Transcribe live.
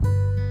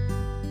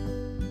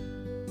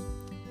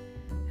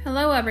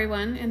Hello,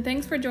 everyone, and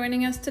thanks for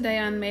joining us today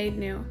on Made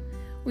New.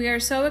 We are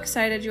so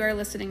excited you are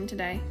listening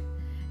today.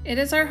 It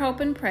is our hope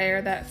and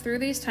prayer that through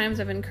these times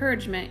of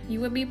encouragement,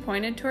 you will be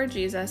pointed toward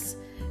Jesus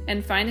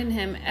and find in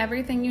Him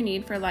everything you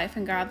need for life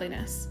and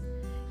godliness.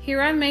 Here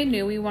on Made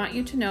New, we want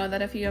you to know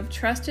that if you have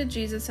trusted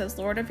Jesus as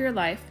Lord of your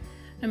life,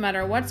 no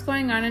matter what's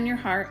going on in your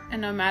heart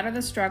and no matter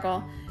the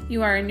struggle,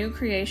 you are a new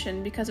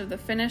creation because of the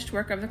finished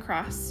work of the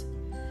cross.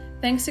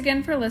 Thanks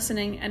again for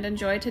listening and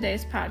enjoy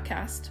today's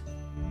podcast.